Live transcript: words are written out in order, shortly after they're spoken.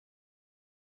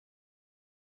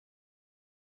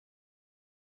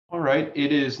All right,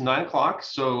 it is 9 o'clock,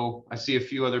 so I see a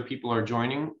few other people are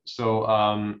joining. So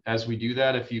as we do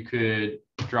that, if you could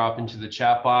drop into the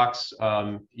chat box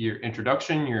your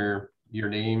introduction, your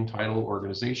name, title,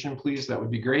 organization, please, that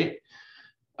would be great.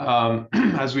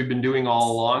 As we've been doing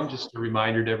all along, just a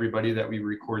reminder to everybody that we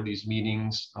record these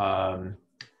meetings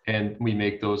and we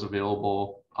make those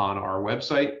available on our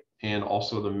website, and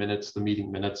also the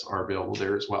meeting minutes are available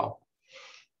there as well.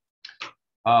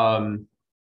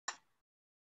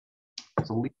 Is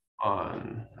Elise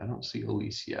on? I don't see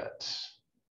Elise yet.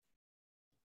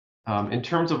 In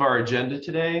terms of our agenda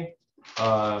today,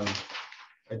 I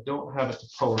don't have it to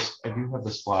post. I do have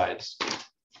the slides,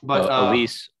 but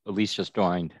Elise just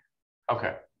joined.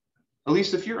 Okay,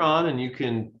 Elise, if you're on and you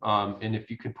can, and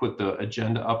if you could put the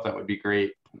agenda up, that would be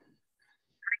great.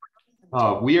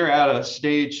 We are at a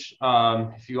stage,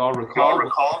 if you all recall,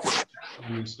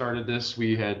 when we started this,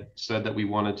 we had said that we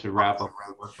wanted to wrap up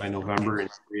our work by November, and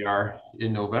we are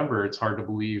in November. It's hard to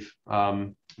believe,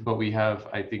 but we have,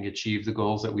 I think, achieved the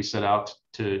goals that we set out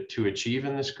to achieve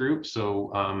in this group.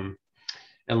 So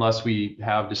unless we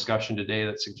have discussion today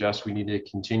that suggests we need to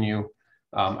continue,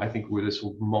 I think this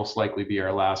will most likely be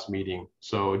our last meeting.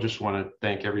 So just want to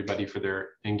thank everybody for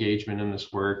their engagement in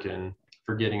this work and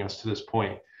for getting us to this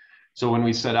point. So when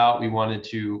we set out, we wanted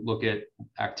to look at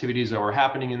activities that were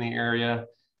happening in the area.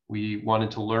 We wanted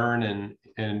to learn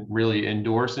and really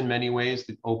endorse in many ways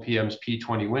the OPM's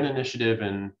P20 Win initiative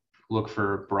and look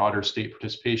for broader state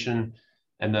participation.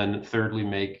 And then thirdly,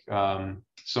 make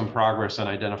some progress on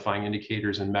identifying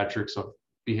indicators and metrics of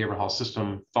behavioral health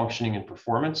system functioning and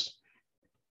performance,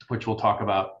 which we'll talk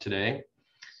about today.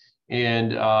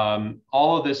 And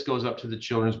all of this goes up to the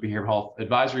Children's Behavioral Health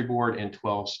Advisory Board and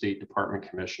 12 state department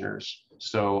commissioners.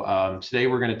 So today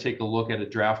we're going to take a look at a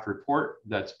draft report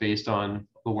that's based on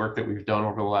the work that we've done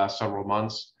over the last several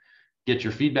months, get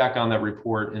your feedback on that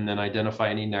report, and then identify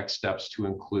any next steps to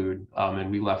include. And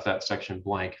we left that section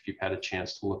blank if you've had a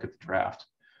chance to look at the draft.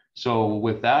 So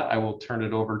with that, I will turn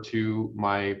it over to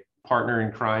my partner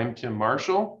in crime, Tim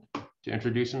Marshall, to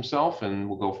introduce himself, and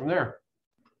we'll go from there.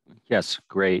 Yes,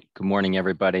 great. Good morning,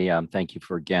 everybody. Thank you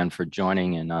again for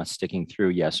joining and sticking through.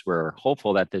 Yes, we're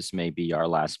hopeful that this may be our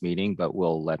last meeting, but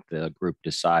we'll let the group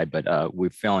decide. But we're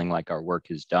feeling like our work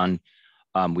is done.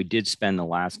 We did spend the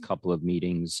last couple of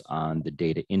meetings on the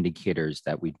data indicators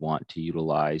that we'd want to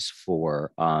utilize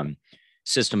for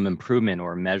system improvement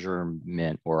or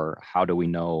measurement, or how do we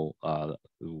know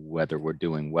whether we're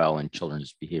doing well in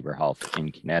children's behavioral health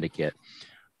in Connecticut.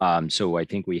 So I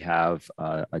think we have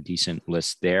a decent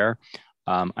list there.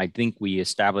 I think we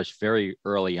established very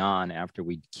early on, after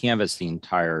we canvassed the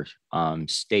entire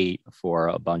state for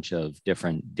a bunch of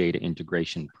different data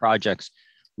integration projects,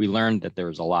 we learned that there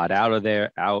was a lot out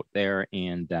there,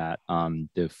 and that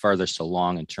the furthest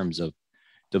along in terms of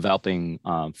developing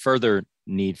further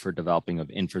need for developing of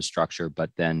infrastructure,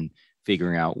 but then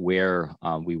figuring out where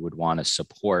we would want to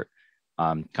support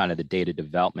kind of the data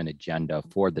development agenda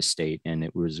for the state. And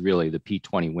it was really the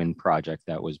P20 Win project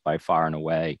that was by far and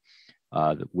away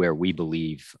where we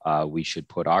believe we should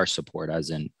put our support as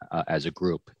a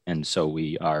group. And so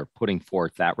we are putting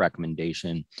forth that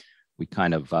recommendation. We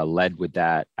kind of led with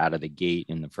that out of the gate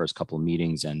in the first couple of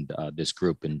meetings, and this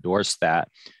group endorsed that.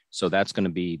 So that's going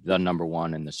to be the number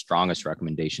one and the strongest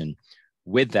recommendation.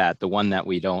 With that, the one that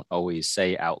we don't always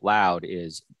say out loud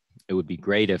is, it would be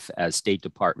great if, as state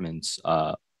departments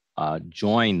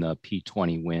join the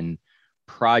P20 Win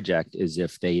project, is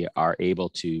if they are able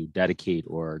to dedicate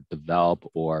or develop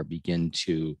or begin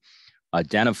to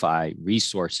identify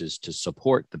resources to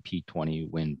support the P20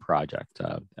 Win project.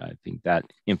 I think that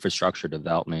infrastructure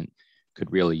development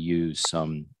could really use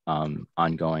some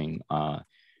ongoing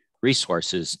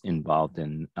resources involved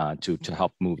in to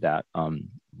help move that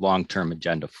long-term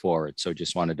agenda forward. So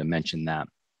just wanted to mention that.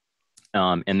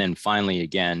 And then finally,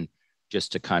 again,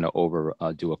 just to kind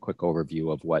of do a quick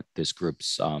overview of what this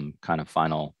group's kind of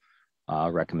final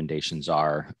recommendations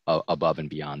are above and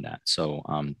beyond that. So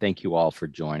thank you all for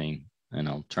joining, and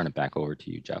I'll turn it back over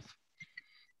to you, Jeff.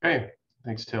 Okay,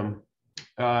 thanks, Tim.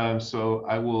 So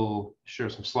I will share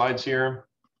some slides here.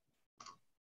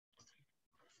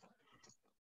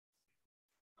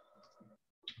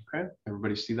 Okay,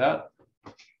 everybody see that?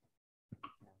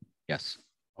 Yes.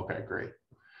 Okay, great.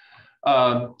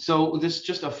 So this is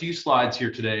just a few slides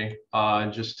here today,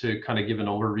 just to kind of give an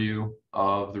overview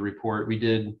of the report. We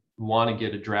did want to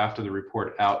get a draft of the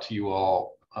report out to you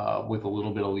all with a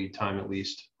little bit of lead time at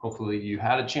least. Hopefully you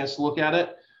had a chance to look at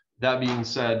it. That being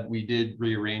said, we did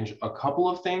rearrange a couple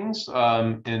of things,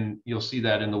 and you'll see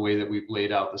that in the way that we've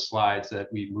laid out the slides,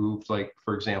 that we moved, like,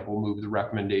 for example, moved the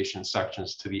recommendation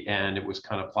sections to the end. It was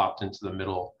kind of plopped into the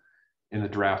middle in the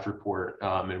draft report,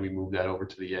 and we moved that over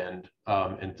to the end,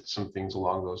 and some things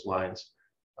along those lines.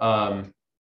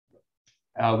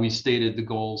 We stated the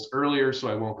goals earlier, so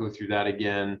I won't go through that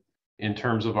again. In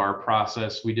terms of our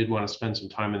process, we did want to spend some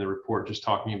time in the report just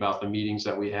talking about the meetings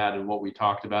that we had and what we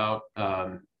talked about.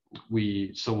 So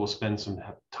we'll spend some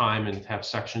time and have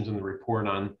sections in the report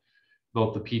on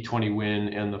both the P20 Win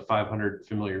and the 500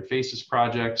 Familiar Faces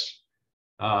projects,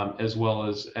 as well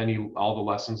as all the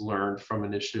lessons learned from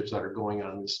initiatives that are going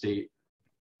on in the state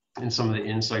and some of the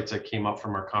insights that came up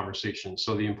from our conversation.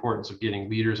 So the importance of getting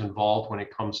leaders involved when it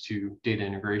comes to data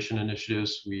integration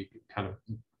initiatives, we kind of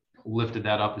lifted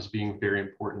that up as being a very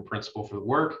important principle for the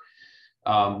work.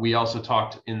 We also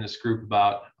talked in this group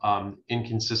about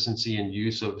inconsistency in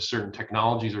use of certain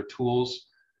technologies or tools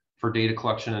for data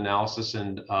collection analysis.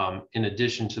 And in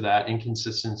addition to that,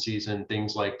 inconsistencies in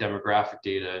things like demographic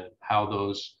data and how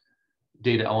those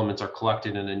data elements are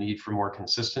collected and a need for more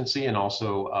consistency. And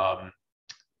also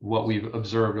what we've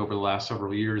observed over the last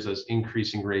several years as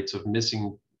increasing rates of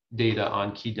missing data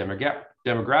on key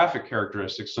demographic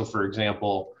characteristics. So for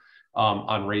example,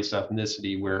 on race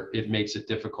ethnicity, where it makes it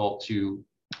difficult to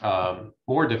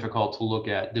more difficult to look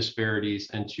at disparities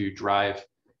and to drive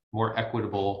more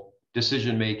equitable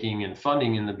decision making and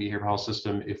funding in the behavioral health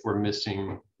system if we're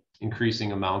missing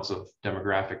increasing amounts of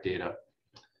demographic data.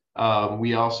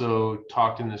 We also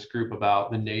talked in this group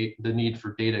about the need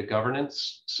for data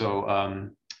governance. So,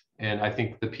 and I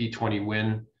think the P20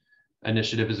 Win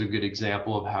initiative is a good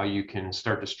example of how you can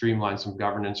start to streamline some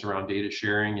governance around data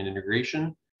sharing and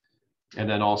integration. And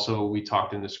then also we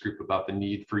talked in this group about the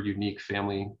need for unique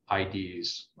family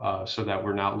IDs, so that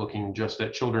we're not looking just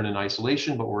at children in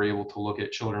isolation, but we're able to look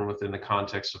at children within the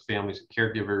context of families and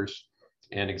caregivers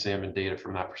and examine data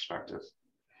from that perspective.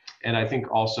 And I think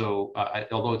also,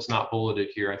 although it's not bulleted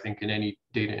here, I think in any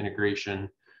data integration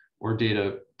or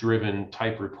data-driven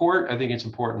type report, I think it's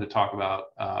important to talk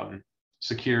about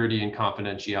security and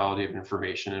confidentiality of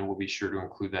information, and we'll be sure to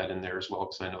include that in there as well,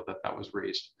 because I know that that was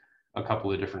raised a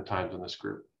couple of different times in this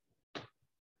group.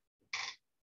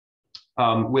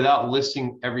 Without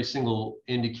listing every single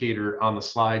indicator on the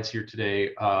slides here today,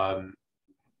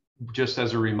 just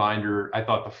as a reminder, I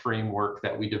thought the framework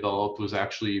that we developed was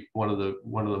actually one of the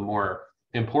more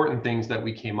important things that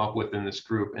we came up with in this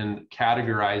group, and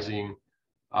categorizing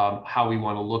how we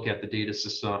want to look at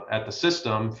the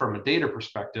system from a data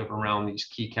perspective around these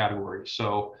key categories.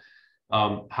 So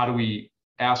how do we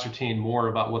ascertain more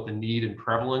about what the need and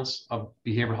prevalence of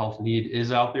behavioral health need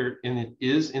is out there in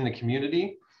the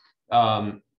community?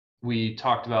 We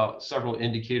talked about several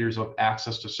indicators of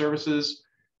access to services.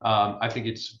 I think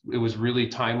it was really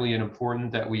timely and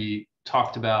important that we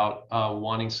talked about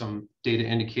wanting some data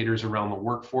indicators around the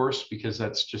workforce, because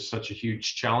that's just such a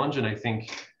huge challenge, and I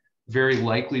think very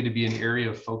likely to be an area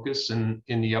of focus in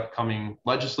the upcoming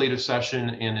legislative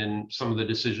session, and in some of the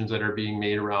decisions that are being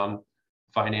made around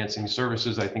financing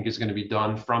services. I think is going to be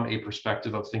done from a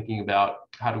perspective of thinking about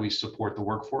how do we support the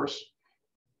workforce.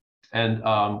 And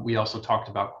we also talked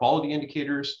about quality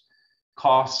indicators,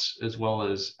 costs, as well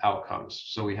as outcomes.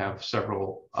 So we have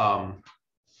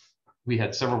we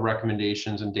had several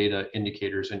recommendations and data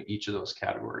indicators in each of those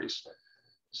categories.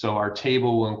 So our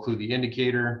table will include the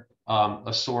indicator,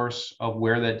 a source of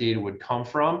where that data would come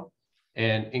from,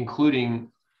 and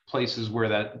including places where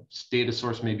that data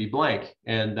source may be blank,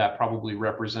 and that probably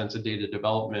represents a data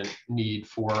development need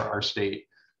for our state.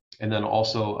 And then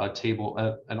also a table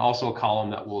and also a column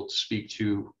that will speak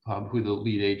to who the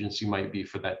lead agency might be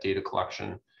for that data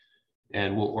collection.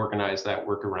 And we'll organize that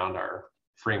work around our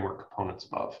framework components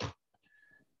above.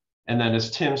 And then,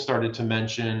 as Tim started to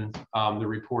mention, the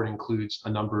report includes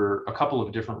a couple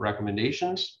of different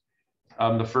recommendations.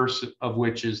 The first of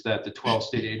which is that the 12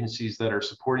 state agencies that are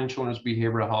supporting children's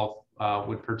behavioral health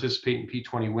would participate in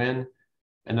P20 Win,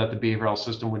 and that the behavioral health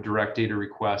system would direct data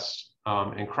requests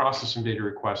and cross-system data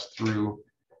requests through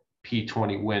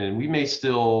P20 Win. And we may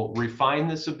still refine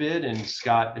this a bit, and if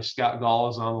Scott Gall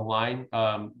is on the line,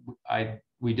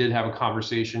 we did have a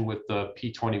conversation with the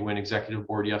P20 Win Executive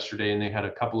Board yesterday, and they had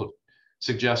a couple of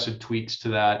suggested tweaks to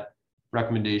that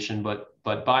recommendation, but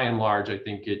by and large, I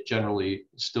think it generally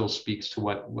still speaks to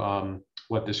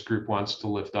what this group wants to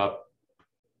lift up.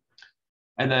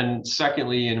 And then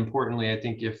secondly, and importantly, I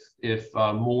think if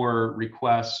more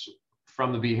requests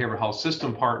from the behavioral health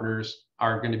system partners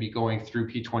are going to be going through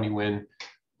P20 Win,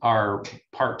 our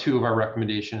part 2 of our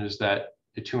recommendation is that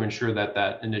to ensure that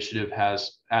that initiative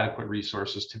has adequate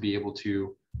resources to be able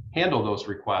to handle those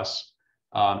requests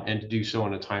and to do so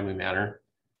in a timely manner.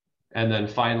 And then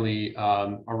finally,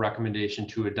 a recommendation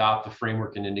to adopt the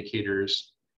framework and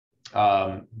indicators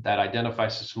that identify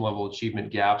system level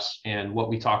achievement gaps. And what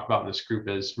we talk about in this group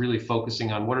is really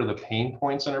focusing on what are the pain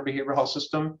points in our behavioral health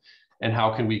system and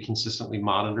how can we consistently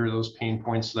monitor those pain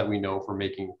points so that we know if we're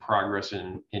making progress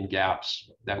in gaps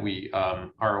that we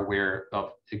are aware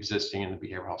of existing in the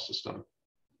behavioral health system.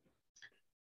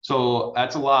 So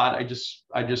that's a lot. I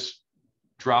just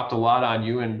dropped a lot on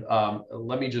you, and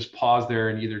let me just pause there,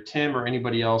 and either Tim or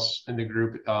anybody else in the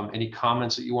group, any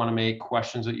comments that you want to make,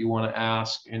 questions that you want to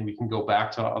ask, and we can go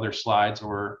back to other slides,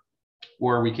 or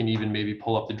we can even maybe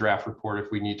pull up the draft report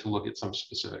if we need to look at some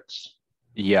specifics.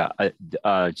 Yeah,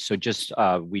 so just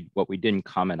what we didn't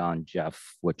comment on,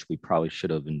 Jeff, which we probably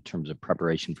should have in terms of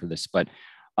preparation for this, but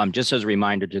just as a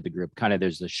reminder to the group, kind of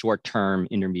there's the short term,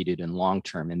 intermediate, and long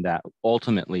term, and that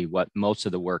ultimately what most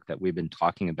of the work that we've been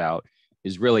talking about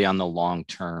is really on the long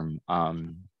term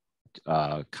kind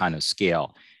of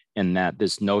scale, and that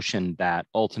this notion that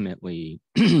ultimately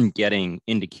getting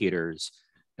indicators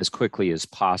as quickly as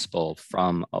possible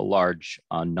from a large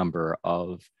number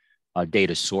of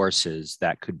data sources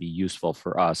that could be useful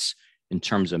for us in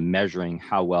terms of measuring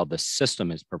how well the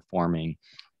system is performing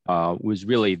was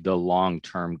really the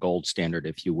long-term gold standard,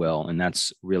 if you will. And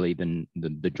that's really been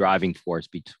the driving force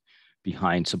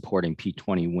behind supporting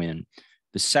P20Win.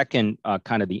 The second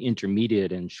kind of the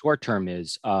intermediate and short-term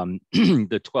is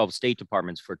the 12 state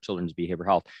departments for children's behavioral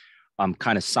health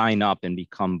kind of sign up and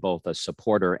become both a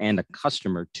supporter and a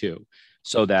customer too.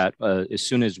 So that as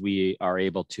soon as we are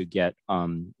able to get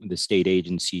the state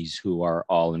agencies who are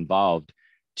all involved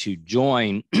to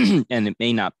join, and it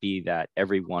may not be that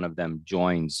every one of them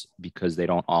joins because they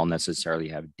don't all necessarily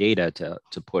have data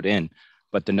to put in,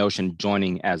 but the notion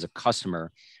joining as a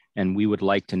customer, and we would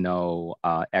like to know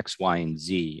X, Y, and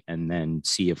Z, and then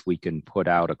see if we can put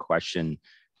out a question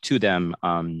to them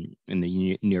in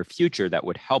the near future that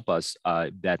would help us,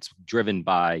 that's driven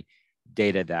by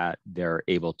data that they're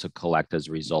able to collect as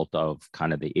a result of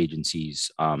kind of the agencies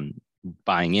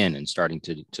buying in and starting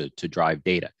to drive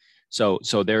data. So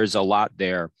there's a lot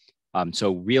there.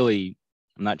 So really,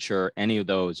 I'm not sure any of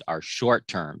those are short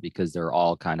term because they're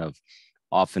all kind of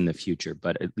off in the future,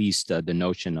 but at least the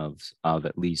notion of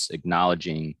at least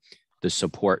acknowledging the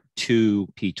support to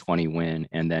P20Win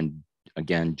and then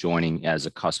again, joining as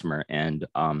a customer and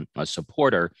a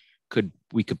supporter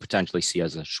we could potentially see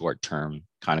as a short-term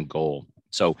kind of goal.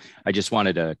 So I just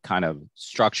wanted to kind of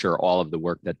structure all of the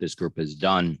work that this group has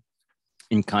done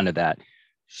in kind of that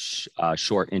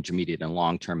short, intermediate, and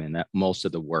long-term, and that most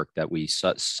of the work that we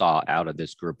saw out of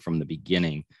this group from the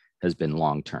beginning has been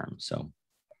long-term. So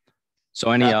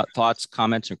any thoughts,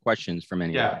 comments, or questions from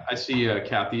any? Yeah, I see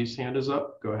Kathy's hand is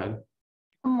up. Go ahead.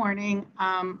 Good morning.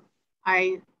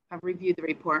 I've reviewed the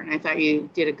report and I thought you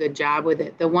did a good job with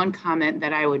it. The one comment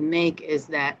that I would make is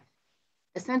that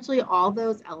essentially all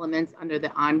those elements under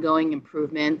the ongoing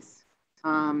improvements,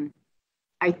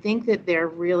 I think that there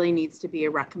really needs to be a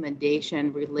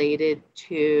recommendation related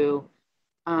to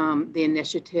the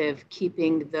initiative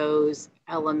keeping those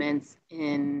elements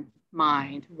in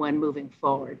mind when moving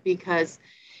forward. Because,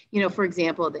 you know, for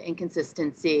example, the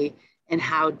inconsistency in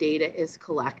how data is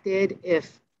collected,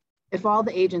 if all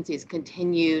the agencies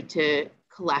continue to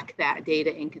collect that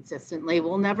data inconsistently,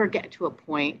 we'll never get to a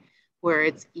point where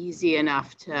it's easy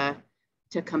enough to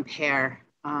compare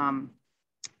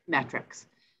metrics.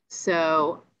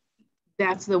 So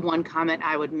that's the one comment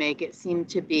I would make. It seemed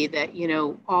to be that, you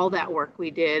know, all that work we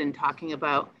did and talking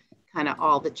about kind of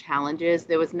all the challenges,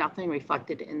 there was nothing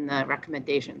reflected in the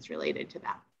recommendations related to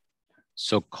that.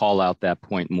 So call out that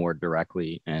point more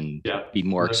directly and be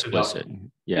more explicit.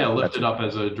 Lift it up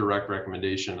as a direct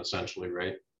recommendation, essentially,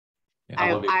 right?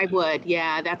 I would,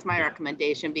 that's my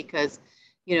recommendation, because,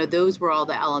 you know, those were all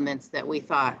the elements that we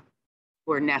thought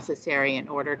were necessary in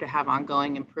order to have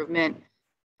ongoing improvement.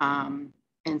 And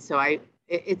so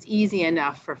it's easy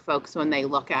enough for folks when they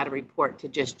look at a report to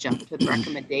just jump to the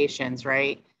recommendations,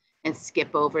 right? And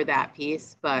skip over that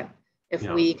piece. But if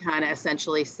we kind of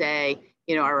essentially say,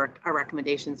 you know, our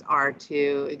recommendations are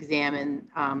to examine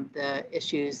the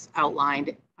issues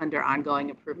outlined under ongoing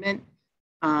improvement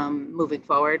moving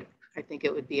forward, I think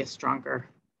it would be a stronger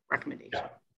recommendation.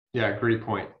 Yeah, great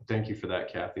point. Thank you for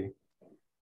that, Kathy.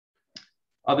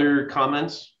 Other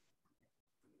comments?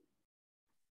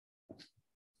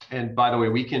 And by the way,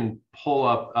 we can pull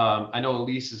up, I know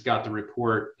Elise has got the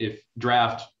report, if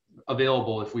draft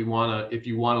available, if you want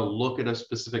to look at a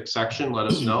specific section, let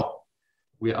us know.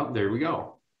 There we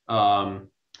go.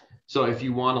 So if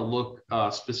you want to look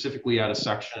specifically at a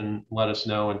section, let us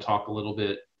know and talk a little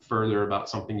bit further about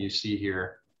something you see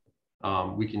here.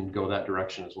 We can go that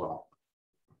direction as well.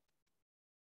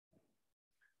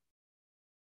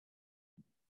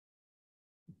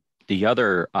 The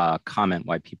other comment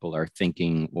why people are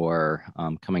thinking or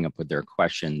coming up with their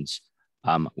questions,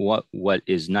 what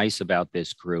is nice about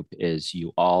this group is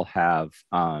you all have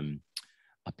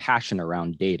a passion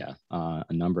around data.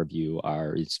 A number of you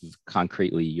are, it's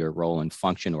concretely your role and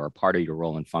function or a part of your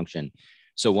role and function.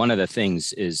 So one of the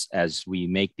things is, as we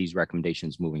make these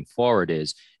recommendations moving forward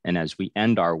is, and as we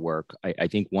end our work, I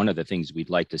think one of the things we'd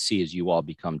like to see is you all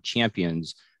become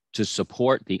champions to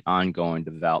support the ongoing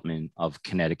development of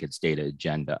Connecticut's data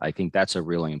agenda. I think that's a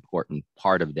really important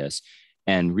part of this.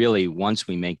 And really, once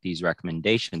we make these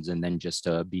recommendations, and then just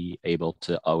to be able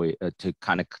to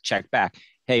kind of check back,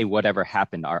 hey, whatever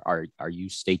happened? Are you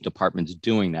state departments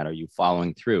doing that? Are you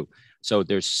following through? So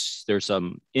there's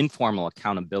some informal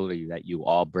accountability that you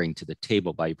all bring to the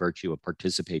table by virtue of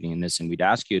participating in this. And we'd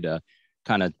ask you to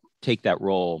kind of take that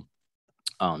role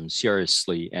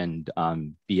seriously and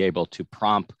be able to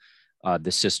prompt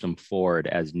the system forward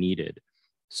as needed.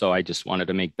 So I just wanted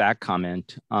to make that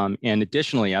comment. And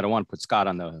additionally, I don't want to put Scott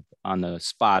on the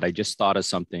spot. I just thought of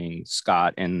something,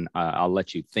 Scott, and I'll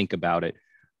let you think about it.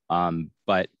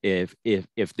 But if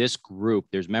this group,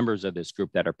 there's members of this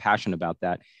group that are passionate about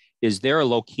that, is there a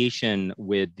location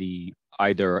with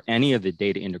either any of the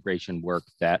data integration work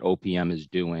that OPM is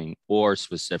doing, or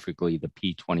specifically the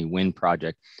P20 WIN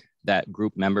project, that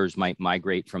group members might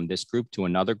migrate from this group to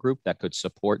another group that could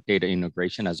support data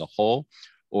integration as a whole?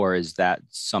 Or is that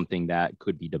something that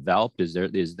could be developed? Is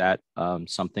that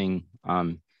something,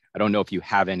 I don't know if you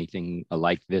have anything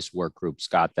like this work group,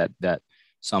 Scott, that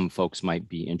some folks might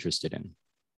be interested in.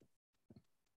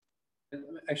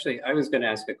 Actually, I was going to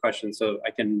ask a question, so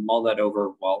I can mull that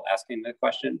over while asking the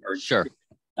question. Or sure.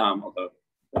 Although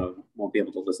won't be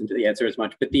able to listen to the answer as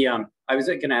much. But I was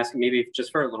going to ask maybe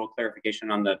just for a little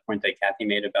clarification on the point that Kathy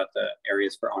made about the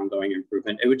areas for ongoing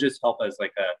improvement. It would just help as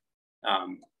like a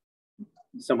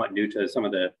somewhat new to some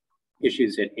of the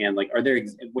issues at hand. Like,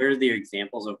 where are the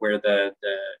examples of where the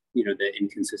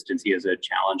inconsistency is a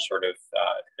challenge, sort of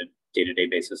a day-to-day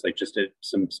basis, like just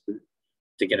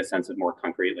to get a sense of more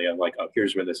concretely of like, oh,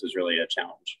 here's where this is really a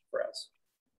challenge for us.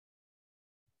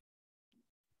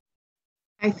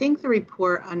 I think the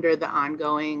report under the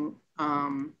ongoing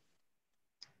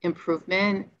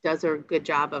improvement does a good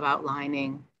job of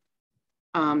outlining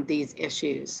these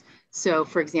issues. So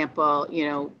for example,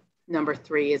 number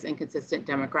 3 is inconsistent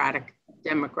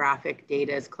demographic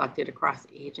data is collected across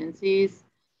agencies.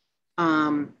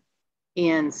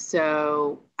 And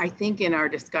so I think in our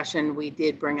discussion, we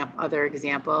did bring up other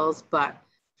examples, but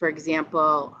for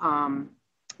example,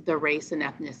 the race and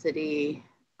ethnicity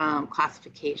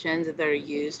classifications that are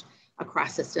used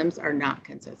across systems are not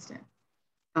consistent.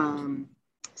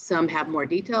 Some have more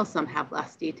detail, some have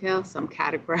less detail, some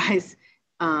categorize,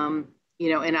 and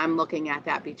I'm looking at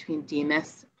that between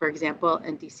DMIS, for example,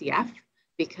 and DCF,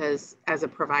 because as a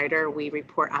provider, we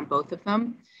report on both of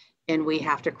them. And we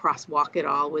have to crosswalk it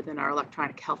all within our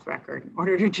electronic health record in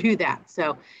order to do that.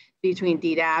 So between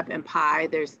DDAP and PI,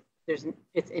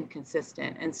 it's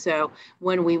inconsistent. And so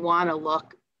when we want to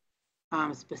look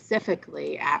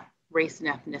specifically at race and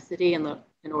ethnicity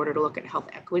in order to look at health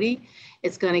equity,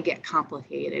 it's going to get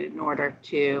complicated in order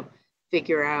to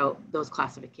figure out those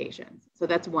classifications. So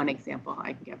that's one example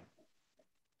I can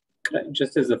give.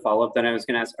 Just as a follow-up, then I was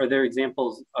going to ask, are there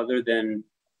examples other than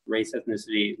race,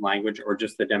 ethnicity, language, or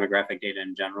just the demographic data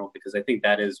in general? Because I think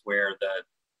that is where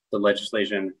the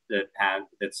legislation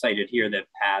that's cited here that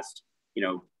passed,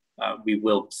 we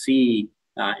will see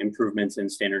improvements in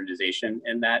standardization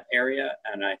in that area.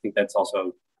 And I think that's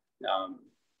also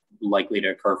likely to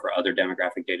occur for other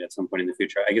demographic data at some point in the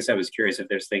future. I guess I was curious if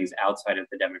there's things outside of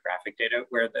the demographic data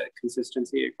where the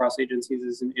consistency across agencies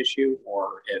is an issue,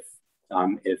 or if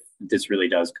this really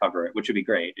does cover it, which would be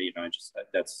great.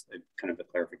 That's kind of the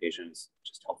clarification is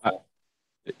just helpful.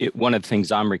 One of the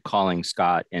things I'm recalling,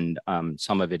 Scott, and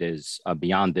some of it is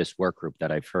beyond this work group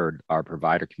that I've heard our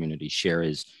provider community share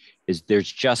is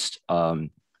there's just a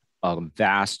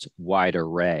vast wide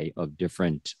array of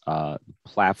different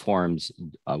platforms,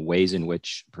 ways in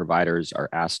which providers are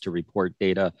asked to report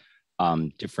data,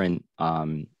 different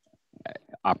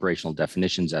operational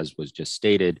definitions, as was just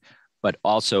stated. But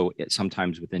also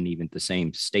sometimes within even the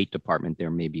same state department, there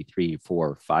may be 3,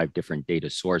 4, 5 different data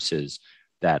sources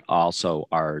that also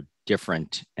are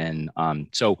different. And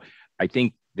so I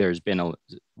think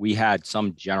we had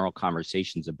some general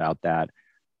conversations about that.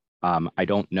 I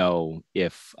don't know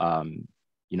if,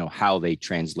 how they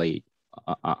translate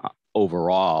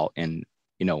overall, and,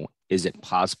 is it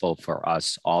possible for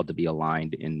us all to be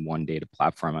aligned in one data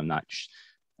platform? I'm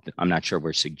not sure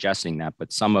we're suggesting that,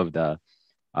 but some of the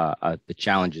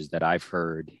challenges that I've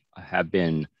heard have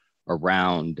been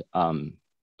around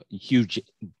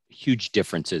huge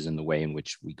differences in the way in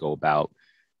which we go about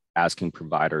asking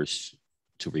providers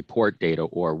to report data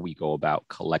or we go about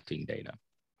collecting data.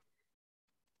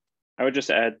 I would just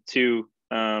add to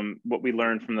what we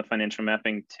learned from the financial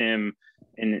mapping, Tim,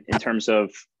 in terms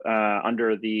of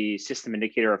under the system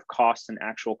indicator of cost and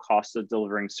actual cost of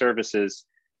delivering services,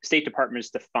 state departments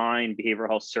define behavioral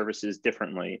health services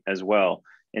differently as well.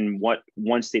 And what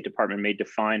one state department may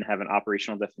define, have an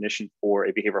operational definition for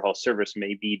a behavioral health service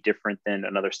may be different than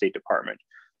another state department.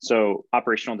 So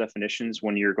operational definitions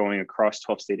when you're going across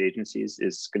 12 state agencies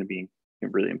is going to be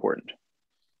really important.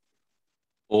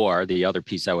 Or the other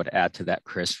piece I would add to that,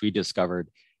 Chris, we discovered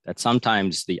that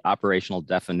sometimes the operational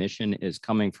definition is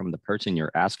coming from the person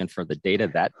you're asking for the data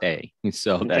that day.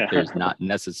 So that there's not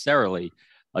necessarily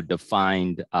a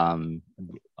defined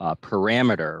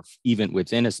parameter, even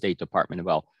within a state department.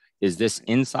 Well, is this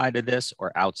inside of this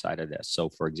or outside of this? So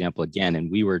for example, again,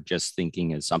 and we were just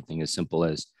thinking as something as simple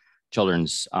as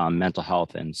children's mental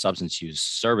health and substance use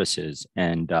services,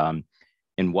 and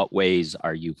in what ways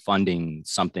are you funding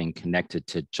something connected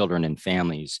to children and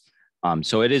families?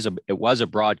 So it was a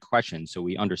broad question. So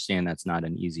we understand that's not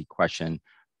an easy question,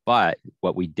 but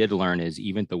what we did learn is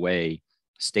even the way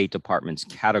state departments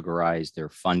categorized their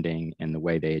funding and the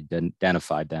way they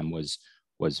identified them was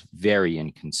very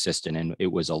inconsistent. And it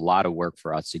was a lot of work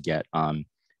for us to get,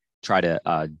 try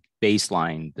to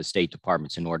baseline the state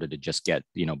departments in order to just get,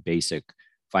 basic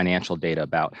financial data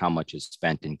about how much is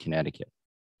spent in Connecticut.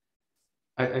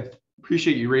 I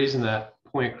appreciate you raising that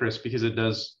point, Chris, because it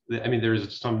does,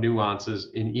 there's some nuances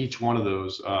in each one of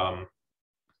those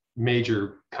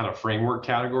major kind of framework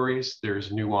categories.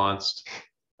 There's nuanced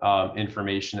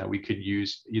information that we could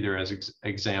use either as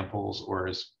examples or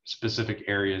as specific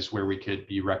areas where we could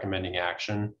be recommending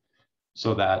action,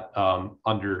 so that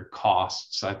under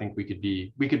costs, I think we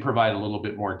could provide a little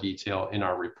bit more detail in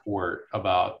our report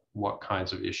about what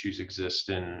kinds of issues exist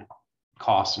in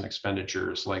costs and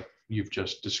expenditures like you've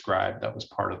just described. That was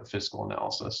part of the fiscal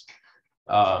analysis.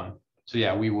 So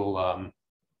yeah,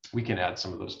 we can add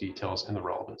some of those details in the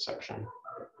relevant section.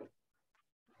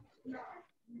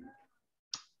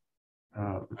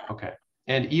 Okay,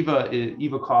 and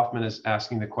Eva Kaufman is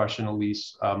asking the question,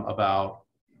 Elise, about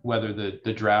whether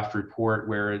the draft report,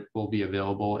 where it will be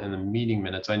available in the meeting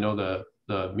minutes. I know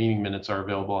the meeting minutes are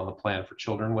available on the Plan for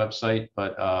Children website,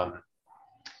 but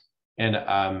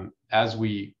as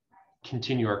we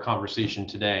continue our conversation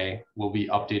today, we'll be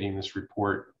updating this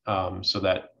report and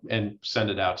send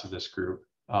it out to this group,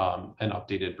 an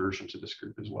updated version to this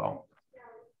group as well.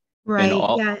 Right.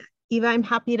 Yeah. Eva, I'm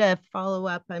happy to follow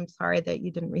up. I'm sorry that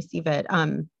you didn't receive it,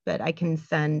 but I can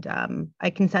send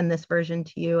this version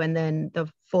to you, and then the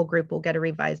full group will get a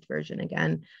revised version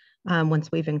again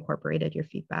once we've incorporated your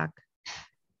feedback.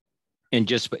 And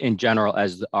just in general,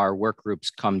 as our work groups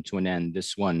come to an end,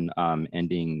 this one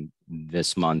ending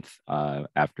this month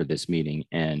after this meeting,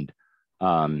 and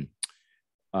there's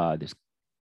a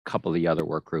couple of the other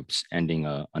work groups ending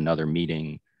another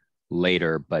meeting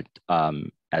later, but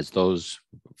as those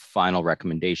final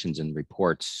recommendations and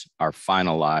reports are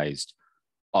finalized,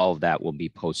 all of that will be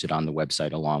posted on the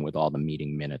website along with all the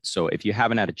meeting minutes. So if you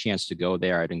haven't had a chance to go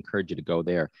there, I'd encourage you to go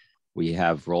there. We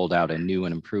have rolled out a new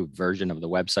and improved version of the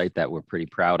website that we're pretty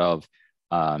proud of.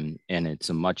 And it's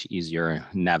a much easier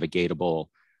navigatable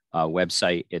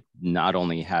website. It not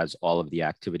only has all of the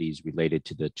activities related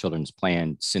to the children's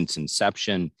plan since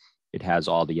inception, it has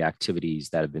all the activities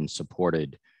that have been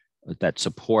supported that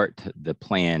support the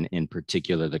plan, in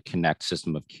particular the Connect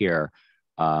system of care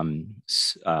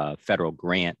federal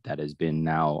grant that has been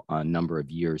now a number of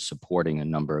years supporting a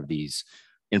number of these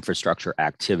infrastructure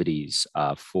activities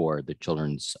for the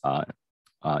Children's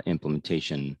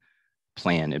Implementation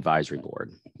Plan Advisory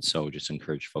Board. So just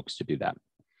encourage folks to do that.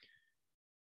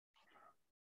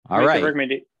 All right.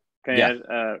 Can I add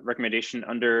a recommendation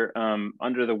under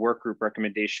the work group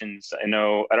recommendations? I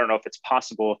don't know if it's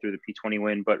possible through the P20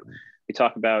 win, but we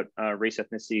talk about race,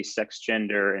 ethnicity, sex,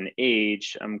 gender, and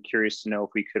age. I'm curious to know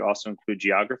if we could also include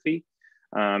geography,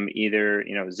 either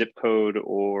zip code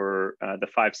or the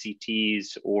 5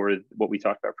 CTs, or what we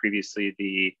talked about previously,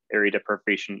 the Area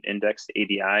Deprivation Index, the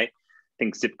ADI. I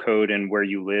think zip code and where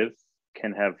you live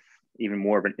can have even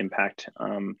more of an impact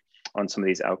on some of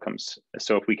these outcomes.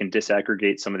 So if we can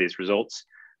disaggregate some of these results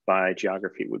by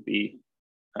geography would be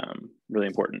really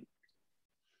important.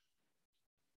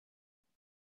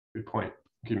 Good point.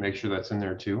 You can make sure that's in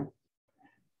there too.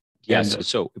 Yes.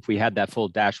 So if we had that full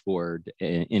dashboard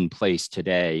in place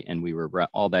today, and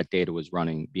all that data was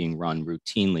being run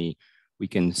routinely, we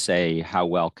can say how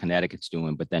well Connecticut's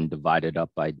doing, but then divide it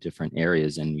up by different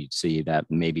areas, and we'd see that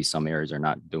maybe some areas are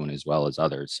not doing as well as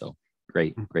others. So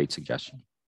great suggestion.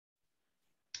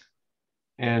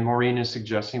 And Maureen is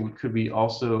suggesting, could we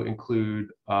also include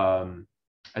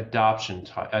adoption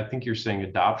type? I think you're saying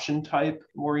adoption type,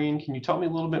 Maureen. Can you tell me a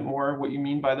little bit more what you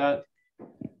mean by that?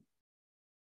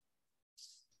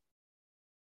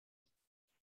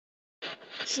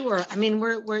 Sure. I mean,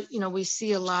 we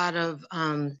see a lot of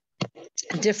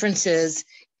differences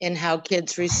in how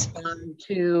kids respond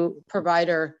to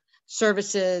provider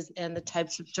services and the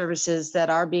types of services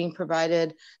that are being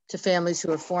provided to families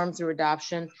who are formed through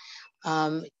adoption.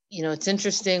 It's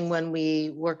interesting when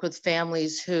we work with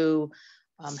families who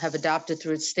have adopted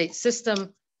through a state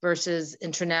system versus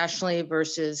internationally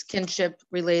versus kinship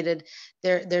related,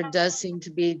 there does seem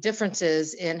to be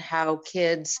differences in how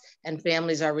kids and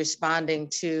families are responding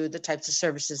to the types of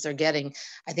services they're getting.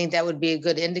 I think that would be a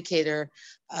good indicator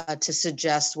to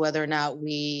suggest whether or not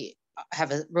we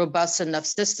have a robust enough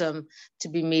system to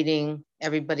be meeting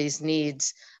everybody's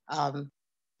needs.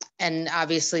 And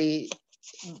obviously,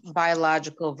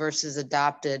 biological versus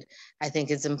adopted, I think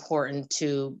is important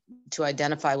to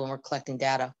identify when we're collecting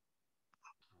data.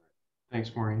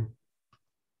 Thanks, Maureen.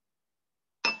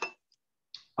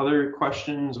 Other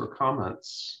questions or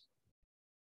comments?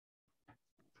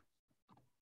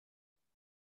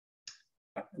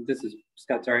 This is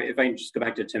Scott. Sorry, if I can just go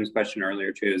back to Tim's question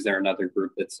earlier too, is there another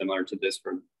group that's similar to this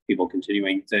for people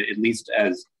continuing to, at least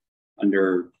as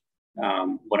under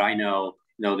what I know,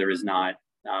 no, there is not.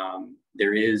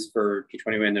 There is for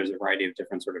P21, there's a variety of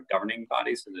different sort of governing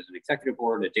bodies. So there's an executive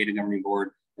board, a data governing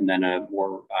board, and then a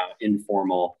more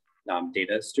informal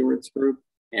data stewards group.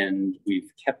 And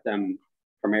we've kept them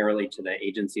primarily to the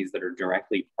agencies that are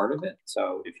directly part of it.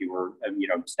 So if you were,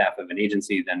 staff of an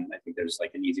agency, then I think there's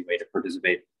like an easy way to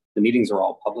participate. The meetings are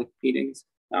all public meetings,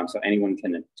 so anyone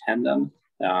can attend them,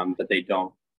 but they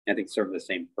don't, I think, serve the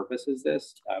same purpose as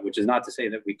this, which is not to say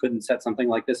that we couldn't set something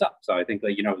like this up. So I think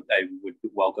that, I would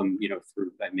welcome,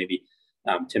 through maybe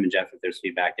Tim and Jeff, if there's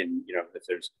feedback and, if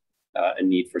there's a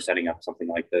need for setting up something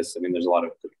like this. I mean, there's a lot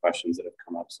of good questions that have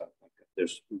come up. So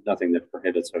there's nothing that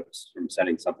prohibits us from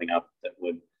setting something up that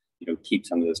would, keep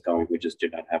some of this going. We just do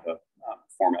not have a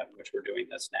format in which we're doing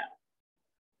this now.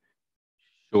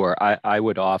 Sure, I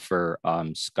would offer,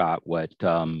 Scott, what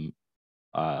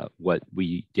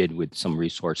we did with some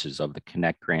resources of the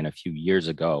Connect grant a few years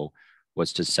ago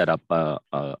was to set up a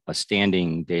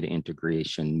standing data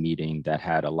integration meeting that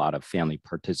had a lot of family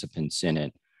participants in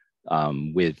it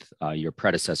with your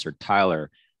predecessor,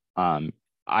 Tyler.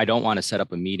 I don't want to set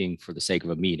up a meeting for the sake of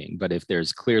a meeting, but if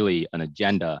there's clearly an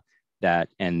agenda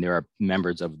and there are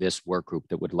members of this work group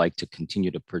that would like to continue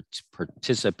to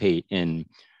participate in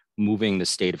moving the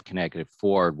state of Connecticut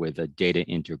forward with a data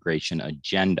integration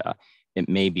agenda, it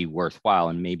may be worthwhile,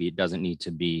 and maybe it doesn't need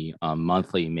to be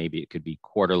monthly, maybe it could be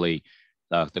quarterly.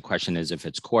 The question is, if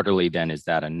it's quarterly, then is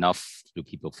that enough? Do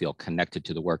people feel connected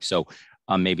to the work? So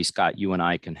maybe, Scott, you and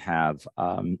I can have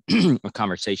a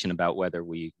conversation about whether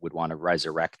we would want to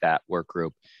resurrect that work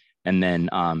group. And then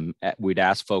we'd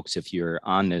ask folks, if you're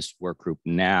on this work group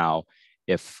now,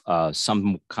 if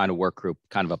some kind of work group,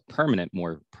 kind of a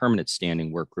more permanent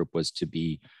standing work group was to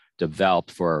be developed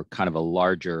for kind of a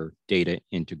larger data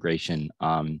integration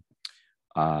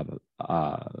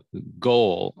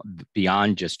goal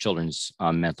beyond just children's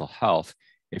mental health.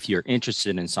 If you're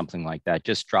interested in something like that,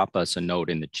 just drop us a note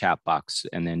in the chat box,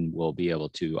 and then we'll be able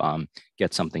to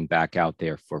get something back out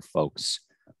there for folks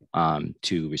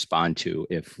to respond to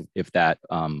if that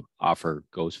offer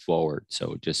goes forward.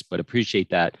 So but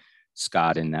appreciate that,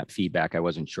 Scott, and that feedback. I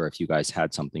wasn't sure if you guys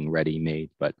had something ready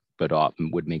made, but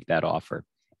would make that offer.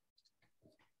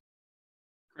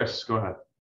 Chris, go ahead.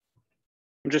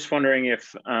 I'm just wondering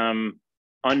if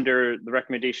under the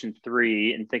recommendation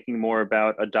 3 and thinking more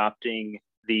about adopting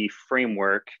the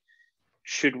framework,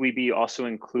 should we be also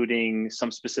including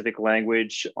some specific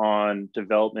language on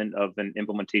development of an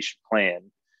implementation plan?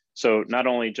 So not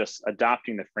only just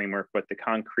adopting the framework, but the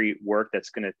concrete work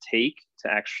that's going to take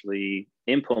to actually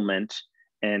implement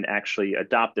and actually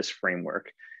adopt this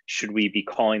framework. Should we be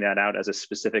calling that out as a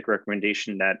specific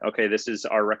recommendation that, okay, this is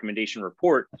our recommendation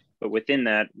report, but within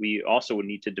that, we also would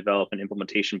need to develop an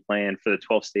implementation plan for the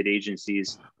 12 state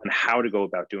agencies on how to go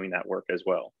about doing that work as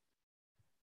well?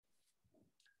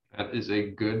 That is a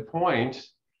good point.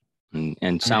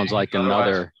 And sounds like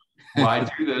another. Why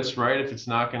do this, right, if it's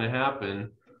not going to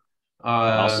happen?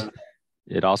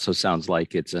 It also sounds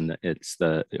like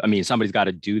somebody's got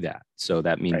to do that. So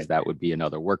that means that would be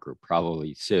another work group,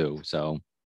 probably, Sue. So.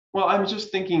 Well, I'm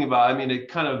just thinking about, it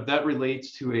kind of, that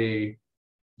relates to a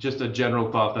just a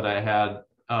general thought that I had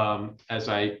as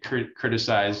I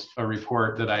criticized a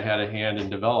report that I had a hand in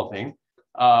developing.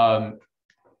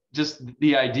 Just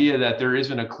the idea that there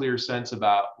isn't a clear sense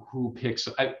about who picks.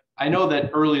 I know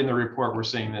that early in the report, we're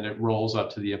saying that it rolls up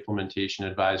to the implementation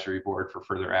advisory board for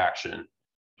further action.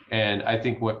 And I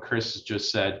think what Chris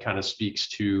just said kind of speaks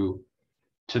to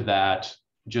that,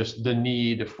 just the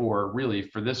need for really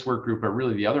for this work group, but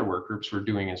really the other work groups we're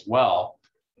doing as well,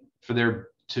 for there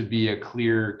to be a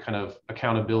clear kind of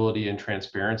accountability and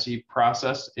transparency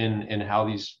process in how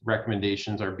these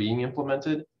recommendations are being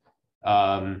implemented.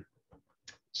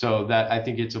 So that I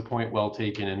think it's a point well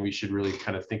taken, and we should really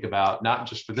kind of think about, not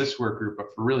just for this work group, but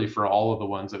for really for all of the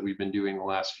ones that we've been doing the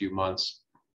last few months,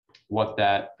 what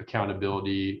that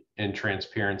accountability and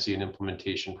transparency and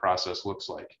implementation process looks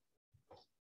like.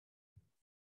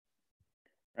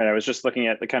 Right, I was just looking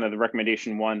at the kind of the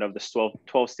recommendation one of the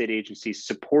 12 state agencies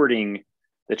supporting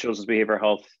the children's behavioral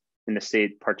health in the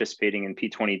state participating in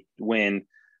P20 WIN. I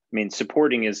mean,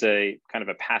 supporting is a kind of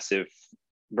a passive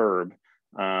verb.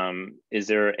 Is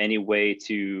there any way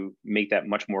to make that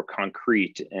much more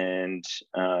concrete and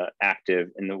active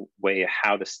in the way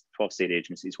how the 12 state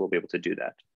agencies will be able to do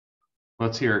that?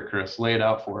 Let's hear it, Chris. Lay it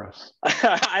out for us.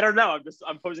 I don't know.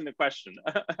 I'm posing the question.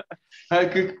 I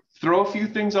could throw a few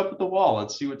things up at the wall.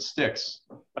 Let's see what sticks.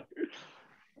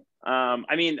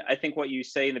 I mean, I think what you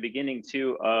say in the beginning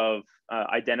too of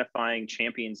identifying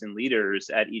champions and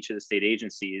leaders at each of the state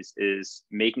agencies is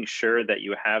making sure that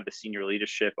you have the senior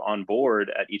leadership on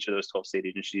board at each of those 12 state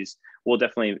agencies will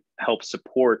definitely help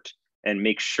support and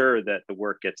make sure that the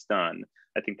work gets done.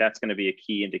 I think that's going to be a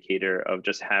key indicator of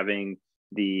just having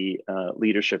the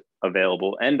leadership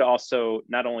available, and also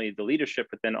not only the leadership,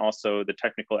 but then also the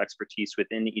technical expertise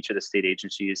within each of the state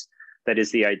agencies that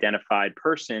is the identified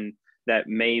person that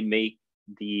may make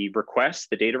the request,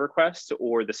 the data requests,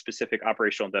 or the specific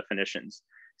operational definitions.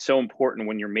 So important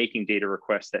when you're making data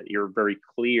requests that you're very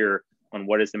clear on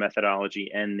what is the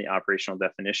methodology and the operational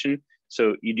definition.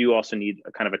 So you do also need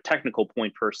a kind of a technical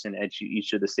point person at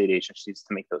each of the state agencies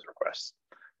to make those requests.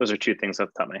 Those are two things off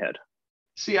the top of my head.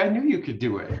 See, I knew you could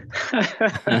do it.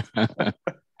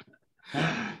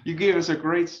 You gave us a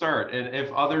great start. And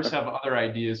if others have other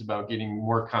ideas about getting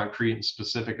more concrete and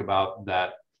specific about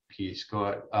that piece, go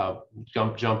ahead,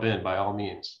 jump in by all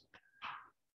means.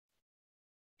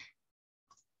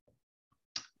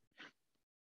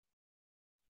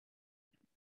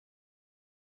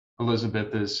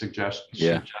 Elizabeth is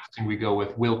suggesting we go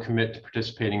with will commit to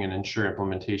participating and ensure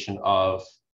implementation of ...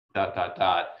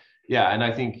 Yeah, and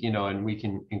I think, you know, and we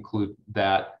can include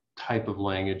that type of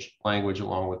language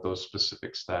along with those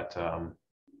specifics that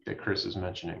that Chris is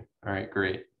mentioning. All right,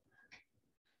 great.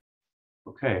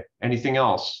 Okay, anything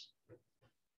else?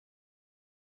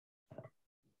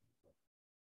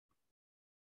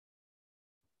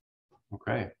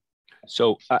 Okay.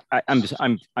 So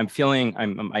I'm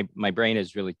feeling my brain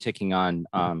is really ticking on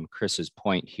Chris's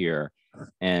point here,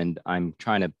 and I'm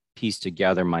trying to piece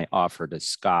together my offer to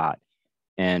Scott.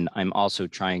 And I'm also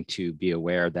trying to be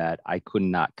aware that I could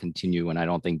not continue, and I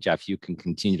don't think, Jeff, you can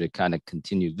continue to kind of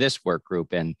continue this work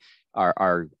group. And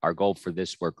our goal for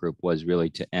this work group was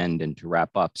really to end and to wrap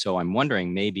up. So I'm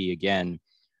wondering, maybe again,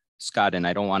 Scott, and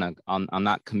I don't want to, I'm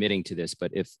not committing to this,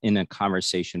 but if in a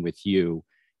conversation with you,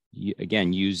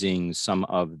 again, using some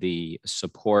of the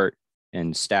support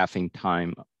and staffing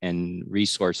time and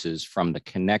resources from the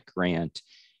Connect grant,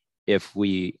 if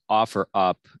we offer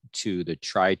up to the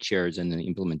tri-chairs and the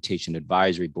implementation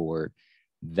advisory board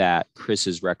that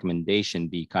Chris's recommendation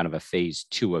be kind of a phase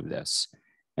 2 of this,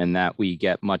 and that we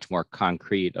get much more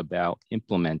concrete about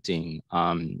implementing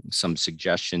some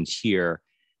suggestions here.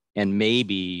 And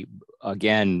maybe,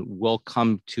 again, we'll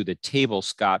come to the table,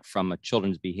 Scott, from a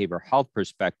children's behavioral health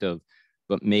perspective,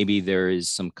 but maybe there is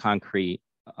some concrete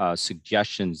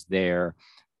suggestions there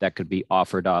that could be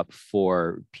offered up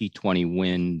for P20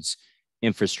 WIN's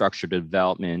infrastructure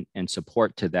development and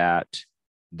support to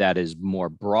that is more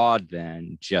broad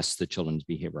than just the children's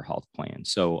behavioral health plan.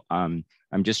 So I'm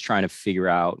just trying to figure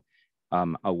out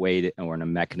a way or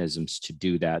mechanisms to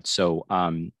do that. So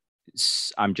I'm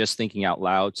just thinking out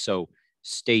loud. So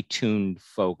stay tuned,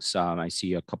 folks. I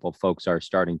see a couple of folks are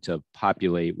starting to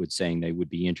populate with saying they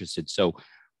would be interested. So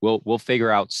we'll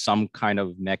figure out some kind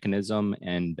of mechanism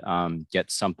and get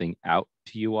something out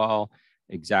to you all.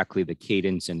 Exactly the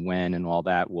cadence and when and all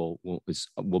that will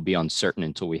be uncertain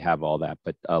until we have all that.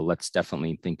 But let's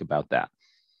definitely think about that.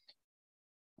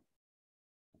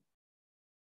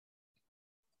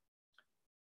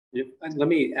 Let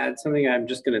me add something. I'm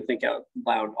just going to think out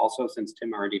loud also, since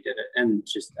Tim already did it, and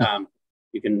just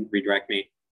you can redirect me.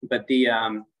 But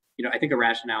I think a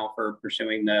rationale for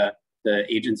pursuing the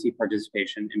agency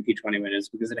participation in P21 is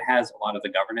because it has a lot of the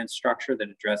governance structure that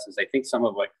addresses, I think, some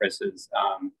of what Chris has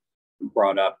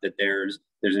brought up, that there's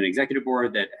an executive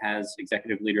board that has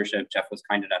executive leadership. Jeff was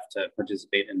kind enough to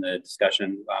participate in the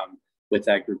discussion with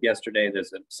that group yesterday.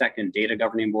 There's a second data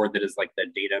governing board that is like the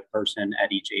data person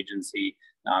at each agency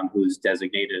who's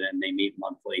designated, and they meet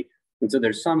monthly. And so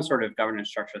there's some sort of governance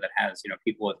structure that has,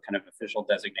 people with kind of official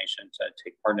designation to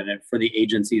take part in it for the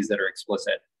agencies that are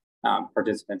explicit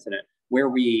participants in it. Where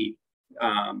we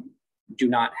do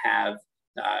not have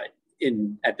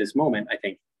at this moment, I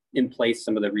think, in place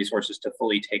some of the resources to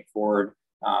fully take forward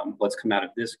what's come out of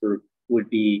this group would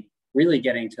be really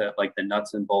getting to like the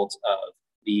nuts and bolts of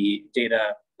the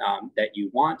data that you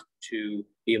want to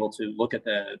be able to look at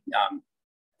the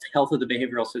health of the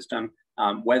behavioral system,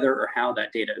 whether or how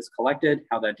that data is collected,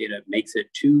 how that data makes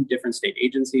it to different state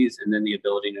agencies, and then the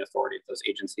ability and authority of those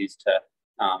agencies to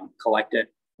collect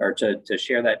it or to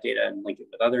share that data and link it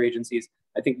with other agencies.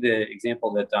 I think the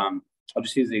example that, I'll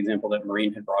just use the example that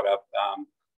Maureen had brought up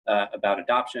about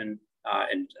adoption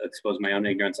and expose my own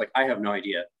ignorance. Like, I have no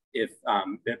idea if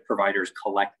providers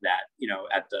collect that,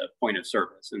 at the point of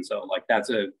service. And so like, that's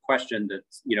a question that,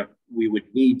 we would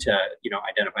need to,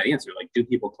 identify the answer. Like, do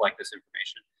people collect this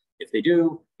information? If they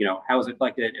do, how is it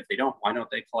collected? If they don't, why don't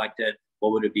they collect it?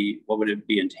 What would it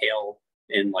be entail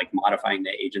in like modifying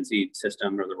the agency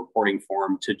system or the reporting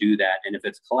form to do that? And if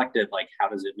it's collected, like, how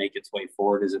does it make its way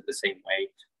forward? Is it the same way,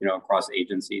 across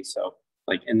agencies? So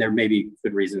like, and there may be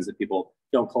good reasons that people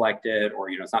don't collect it, or,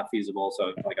 it's not feasible.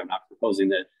 So like, I'm not proposing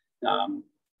that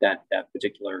that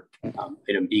particular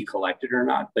item be collected or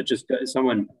not, but just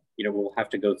someone, will have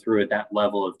to go through at that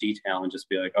level of detail and just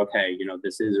be like, okay,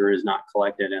 this is or is not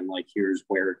collected. And like, here's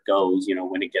where it goes,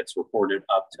 when it gets reported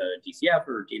up to DCF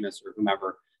or DMIS or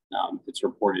whomever it's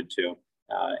reported to.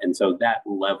 And so that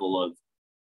level of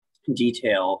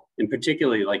detail, and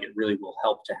particularly like, it really will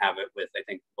help to have it with, I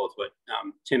think, both what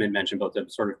Tim had mentioned, both the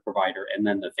sort of provider and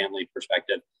then the family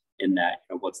perspective in that,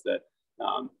 what's the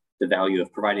value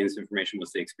of providing this information,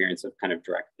 what's the experience of kind of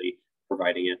directly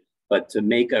providing it. But to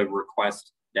make a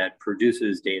request that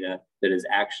produces data that is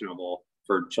actionable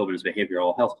for children's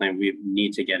behavioral health plan, we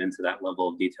need to get into that level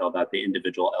of detail about the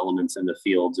individual elements in the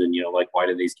fields and, like, why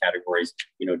do these categories,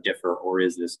 differ, or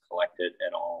is this collected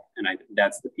at all? And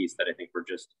that's the piece that I think we're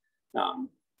just,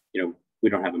 we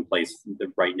don't have in place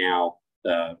right now,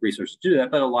 the resources to do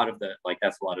that, but a lot of the,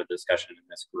 that's a lot of discussion in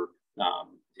this group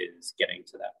is getting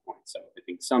to that point. So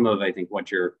I think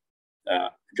what you're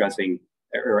addressing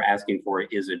or asking for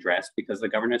is addressed because the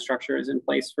governance structure is in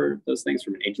place for those things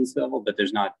from an agency level, but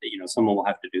there's not, someone will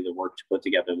have to do the work to put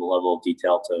together the level of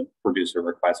detail to produce a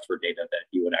request for data that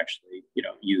you would actually,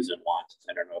 use and want.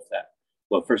 I don't know if that,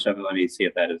 well, first of all, let me see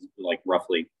if that is like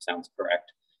roughly sounds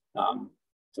correct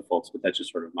to folks, but that's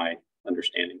just sort of my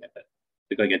understanding of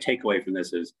it. Like a takeaway from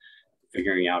this is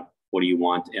figuring out what do you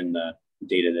want in the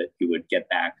data that you would get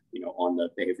back, on the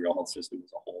behavioral health system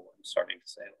as a whole. I'm starting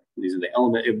to say, like, these are the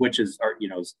elements, which is,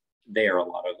 there are a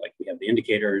lot of, like, we have the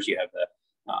indicators, you have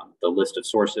the list of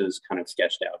sources kind of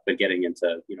sketched out, but getting into,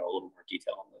 a little more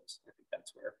detail on those, I think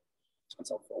that's where that's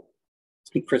helpful. I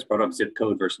think Chris brought up zip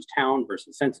code versus town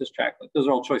versus census tract. Like, those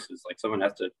are all choices. Like, someone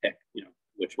has to pick,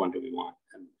 which one do we want?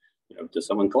 And, does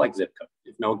someone collect zip code?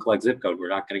 If no one collects zip code, we're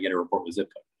not going to get a report with zip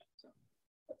code. So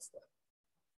that's the.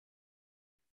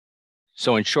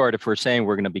 So in short, if we're saying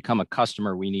we're going to become a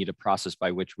customer, we need a process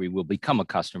by which we will become a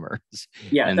customer.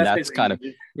 Yeah, and that's kind of,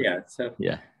 yeah. So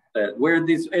yeah, where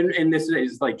these, and this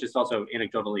is like just also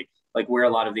anecdotally, like where a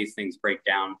lot of these things break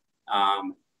down.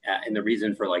 And the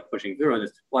reason for like pushing through on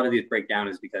this, a lot of these break down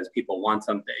is because people want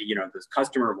something, this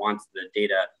customer wants the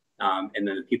data, and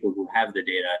then the people who have the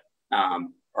data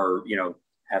are,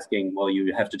 asking, well,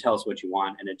 you have to tell us what you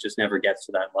want. And it just never gets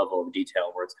to that level of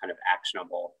detail where it's kind of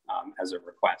actionable as a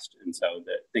request. And so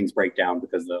the things break down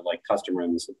because the customer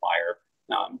and the supplier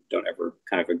don't ever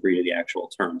kind of agree to the actual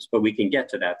terms. But we can get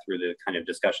to that through the kind of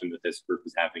discussion that this group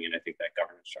is having. And I think that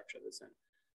governance structure that's in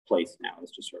place now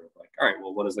is just sort of like, all right,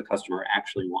 well, what does the customer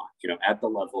actually want? At the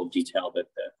level of detail that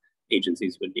the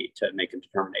agencies would need to make a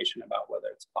determination about whether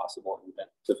it's possible and then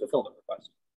to fulfill the request.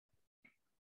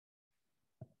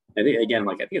 I think, again,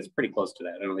 I think it's pretty close to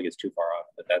that. I don't think it's too far off,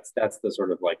 but that's the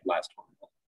sort of last one.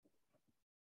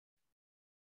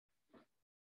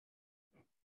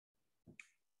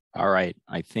 All right.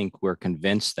 I think we're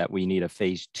convinced that we need a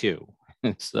phase 2.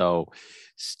 So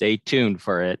stay tuned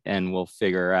for it and we'll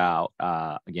figure out,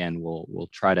 again, we'll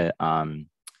try to,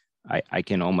 I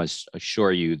can almost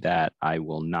assure you that I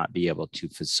will not be able to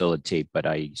facilitate, but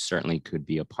I certainly could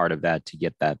be a part of that to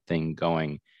get that thing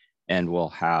going and we'll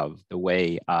have the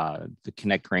way the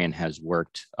Connect grant has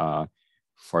worked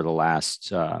for the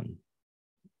last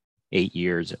 8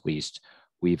 years at least.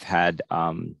 We've had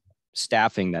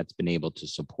staffing that's been able to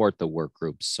support the work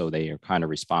groups, so they are kind of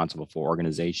responsible for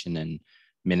organization and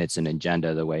minutes and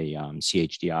agenda the way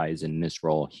CHDI is in this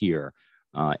role here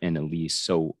and Elise.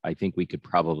 So I think we could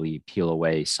probably peel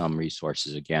away some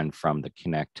resources again from the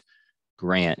Connect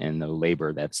grant and the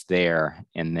labor that's there.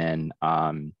 And then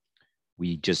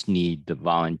we just need the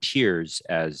volunteers,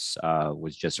 as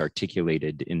was just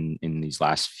articulated in these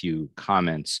last few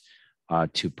comments,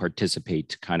 to participate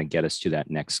to kind of get us to that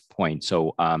next point.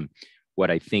 So what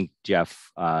I think,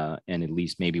 Jeff, and at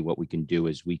least maybe what we can do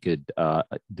is we could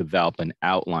develop an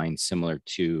outline similar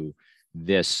to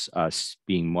this,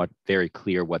 being very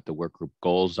clear what the work group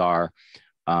goals are.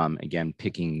 Again,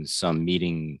 picking some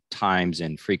meeting times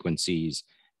and frequencies,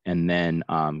 and then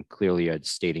clearly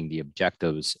stating the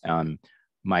objectives.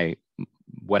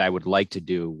 What I would like to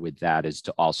do with that is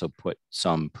to also put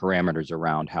some parameters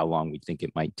around how long we think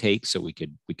it might take, so we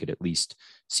could at least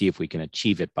see if we can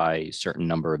achieve it by a certain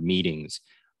number of meetings.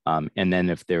 And then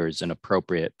if there's an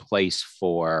appropriate place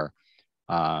for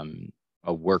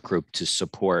a work group to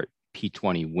support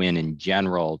P20 WIN in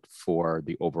general for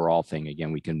the overall thing,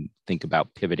 again, we can think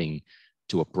about pivoting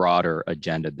to a broader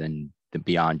agenda than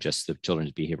beyond just the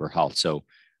children's behavioral health. So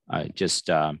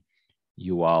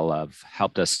you all have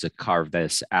helped us to carve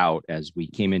this out. As we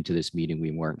came into this meeting, we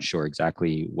weren't sure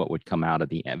exactly what would come out at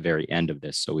the very end of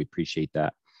this. So we appreciate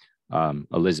that.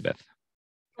 Elizabeth.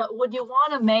 But would you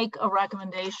want to make a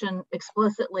recommendation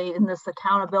explicitly in this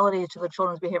accountability to the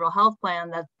Children's Behavioral Health Plan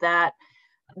that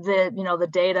the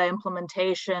data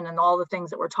implementation and all the things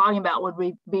that we're talking about would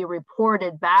be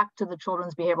reported back to the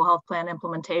Children's Behavioral Health Plan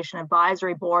Implementation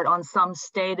Advisory Board on some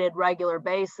stated regular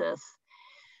basis?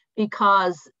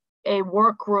 Because a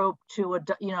work group to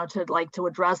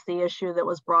address the issue that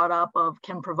was brought up of,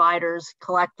 can providers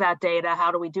collect that data?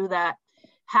 How do we do that?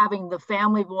 Having the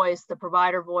family voice, the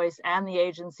provider voice, and the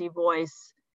agency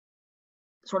voice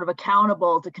sort of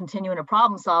accountable to continuing to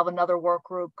problem solve, another work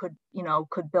group could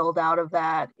build out of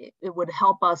that. It would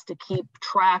help us to keep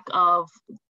track of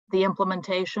the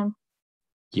implementation.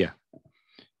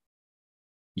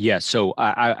 Yeah, so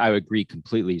I agree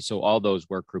completely. So all those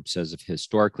work groups have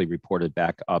historically reported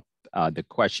back up. The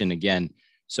question again,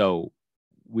 so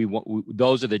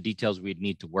those are the details we'd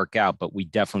need to work out, but we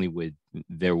definitely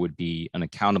there would be an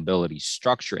accountability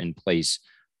structure in place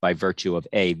by virtue of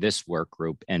A, this work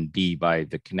group, and B, by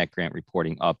the Connect grant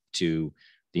reporting up to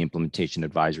the Implementation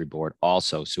Advisory Board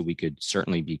also. So we could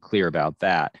certainly be clear about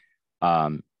that.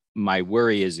 My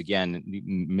worry is, again,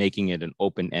 making it an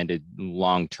open-ended,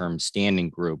 long-term standing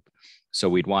group. So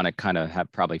we'd want to kind of have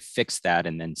probably fix that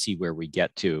and then see where we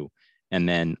get to. And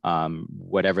then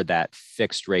whatever that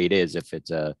fixed rate is, if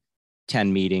it's a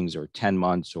 10 meetings or 10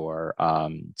 months or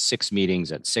 6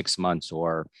 meetings at 6 months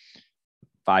or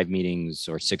 5 meetings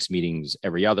or 6 meetings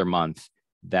every other month,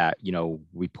 that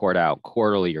report out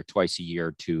quarterly or twice a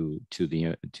year to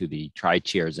the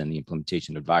tri-chairs and the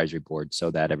Implementation Advisory Board,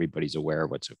 so that everybody's aware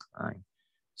of what's occurring.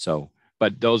 So,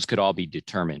 but those could all be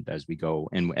determined as we go,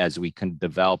 and as we can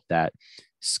develop that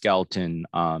skeleton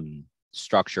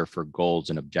structure for goals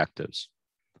and objectives.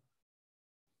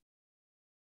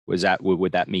 Would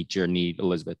that meet your need,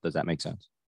 Elizabeth? Does that make sense?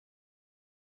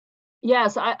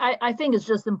 Yes, I think it's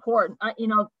just important.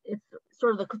 It's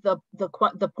sort of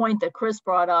the point that Chris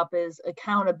brought up is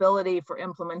accountability for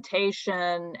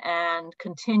implementation and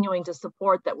continuing to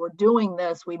support that we're doing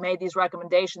this. We made these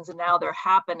recommendations and now they're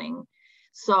happening.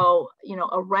 So,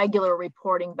 a regular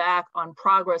reporting back on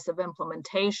progress of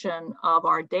implementation of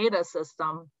our data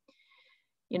system,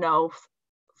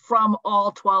 from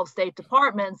all 12 state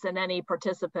departments and any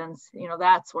participants,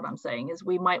 that's what I'm saying, is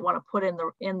we might want to put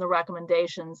in the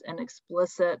recommendations an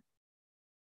explicit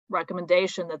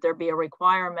recommendation that there be a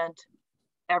requirement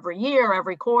every year,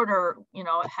 every quarter,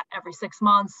 every 6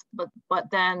 months, but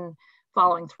then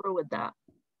following through with that.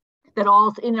 That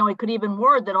all, it could even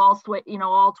word that all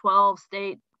 12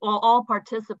 state, all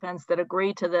participants that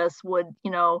agree to this would,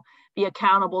 be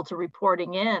accountable to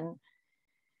reporting in.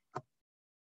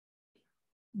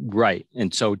 Right.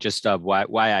 And so just why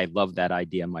I love that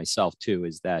idea myself too,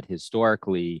 is that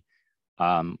historically,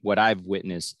 what I've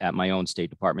witnessed at my own State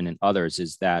Department and others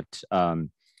is that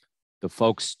the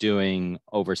folks doing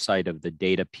oversight of the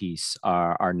data piece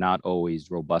are not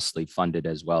always robustly funded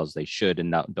as well as they should,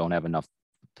 and don't have enough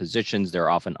positions. They're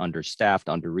often understaffed,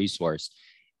 under-resourced.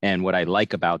 And what I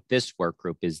like about this work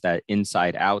group is that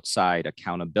inside-outside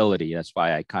accountability. That's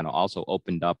why I kind of also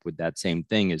opened up with that same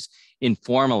thing, is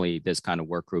informally, this kind of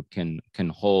work group can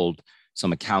hold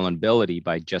some accountability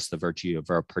by just the virtue of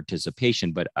our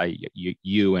participation. But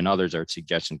you and others are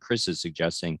suggesting, Chris is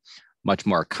suggesting, much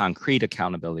more concrete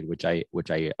accountability,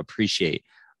 which I appreciate.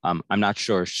 I'm not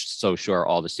so sure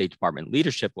all the State Department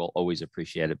leadership will always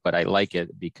appreciate it, but I like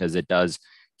it because it does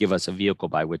give us a vehicle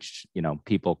by which, you know,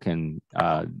 people can,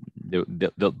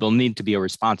 there'll need to be a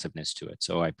responsiveness to it.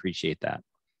 So I appreciate that.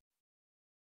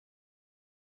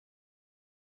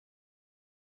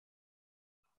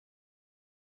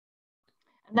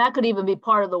 And that could even be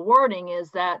part of the wording, is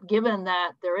that given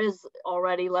that there is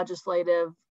already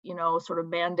legislative, you know, sort of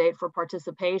mandate for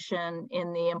participation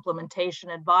in the implementation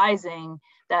advising,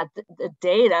 that the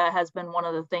data has been one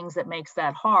of the things that makes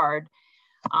that hard.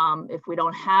 If we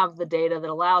don't have the data that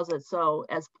allows it. So,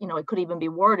 as you know, it could even be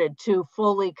worded to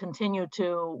fully continue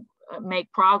to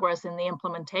make progress in the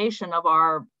implementation of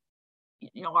our,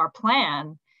 you know, our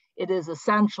plan. It is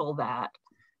essential that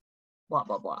blah,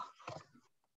 blah, blah.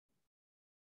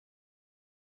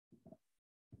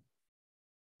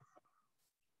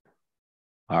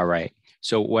 All right.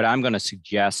 So what I'm going to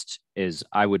suggest is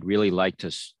I would really like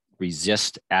to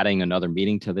resist adding another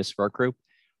meeting to this work group.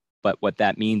 But what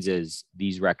that means is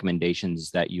these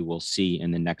recommendations that you will see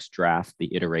in the next draft,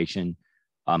 the iteration,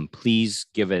 please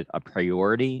give it a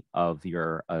priority of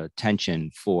your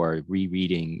attention for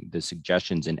rereading the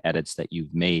suggestions and edits that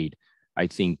you've made. I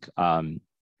think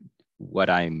what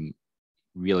I'm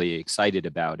really excited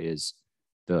about is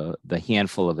the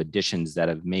handful of additions that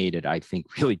have made it, I think,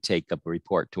 really take the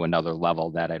report to another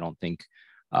level that I don't think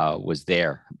was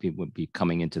there would be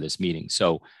coming into this meeting.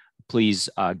 So please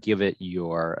give it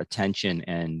your attention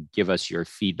and give us your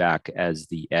feedback as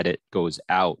the edit goes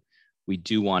out. We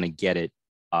do want to get it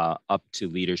up to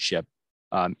leadership,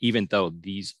 even though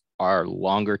these are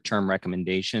longer term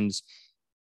recommendations.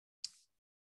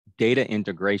 Data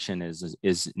integration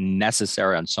is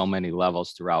necessary on so many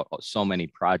levels throughout so many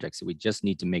projects. So we just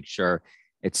need to make sure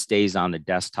it stays on the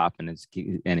desktop and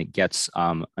it gets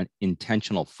an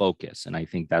intentional focus. And I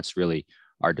think that's really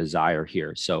our desire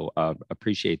here. So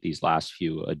appreciate these last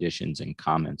few additions and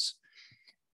comments.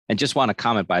 And just want to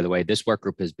comment, by the way, this work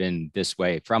group has been this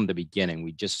way from the beginning.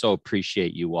 We just so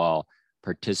appreciate you all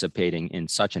participating in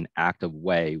such an active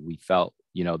way. We felt,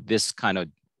 you know, this kind of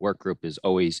work group is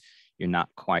always, you're not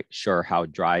quite sure how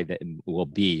dry that will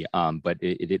be, but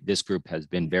this group has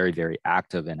been very, very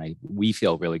active, and we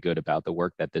feel really good about the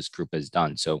work that this group has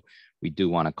done. So we do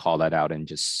want to call that out and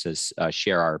just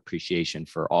share our appreciation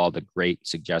for all the great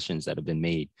suggestions that have been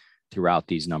made throughout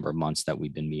these number of months that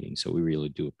we've been meeting. So we really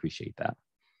do appreciate that.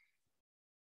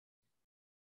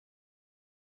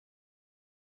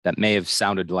 That may have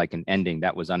sounded like an ending.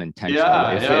 That was unintentional.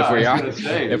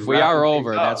 If we are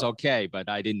over, that's okay, but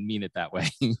I didn't mean it that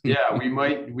way. Yeah, we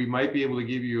might be able to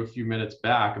give you a few minutes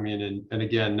back. I mean, and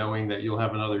again, knowing that you'll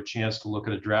have another chance to look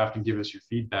at a draft and give us your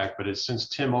feedback. But since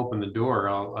Tim opened the door,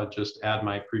 I'll just add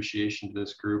my appreciation to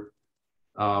this group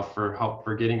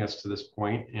for getting us to this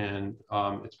point. And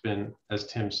it's been, as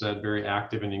Tim said, very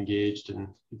active and engaged, and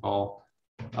you've all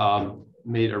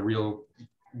made a real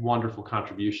wonderful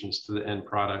contributions to the end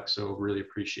product. So really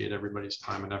appreciate everybody's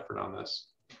time and effort on this.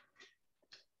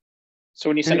 So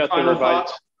when you send out the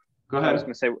revised, go ahead. I was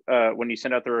going to say, when you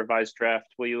send out the revised draft,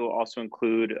 will you also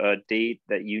include a date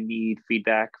that you need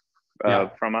feedback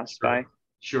from us by?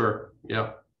 Sure. Yeah.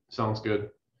 Sounds good.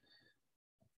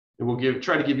 And we'll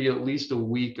try to give you at least a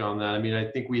week on that. I mean, I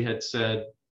think we had said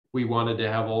we wanted to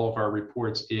have all of our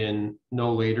reports in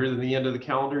no later than the end of the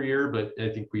calendar year, but I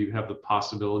think we have the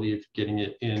possibility of getting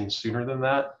it in sooner than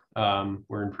that.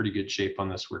 We're in pretty good shape on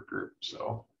this work group.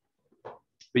 So,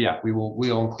 but yeah,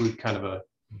 we'll include kind of a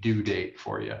due date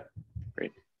for you.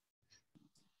 Great.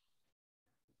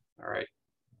 All right.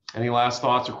 Any last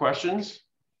thoughts or questions?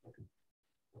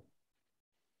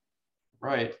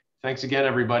 Right. Thanks again,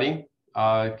 everybody.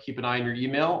 Keep an eye on your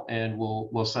email, and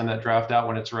we'll send that draft out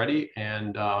when it's ready,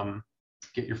 and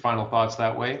get your final thoughts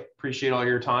that way. Appreciate all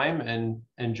your time, and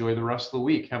enjoy the rest of the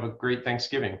week. Have a great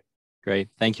Thanksgiving. Great.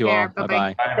 Thank you all.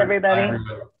 Bye-bye. Bye, everybody. Bye,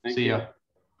 everybody. See ya.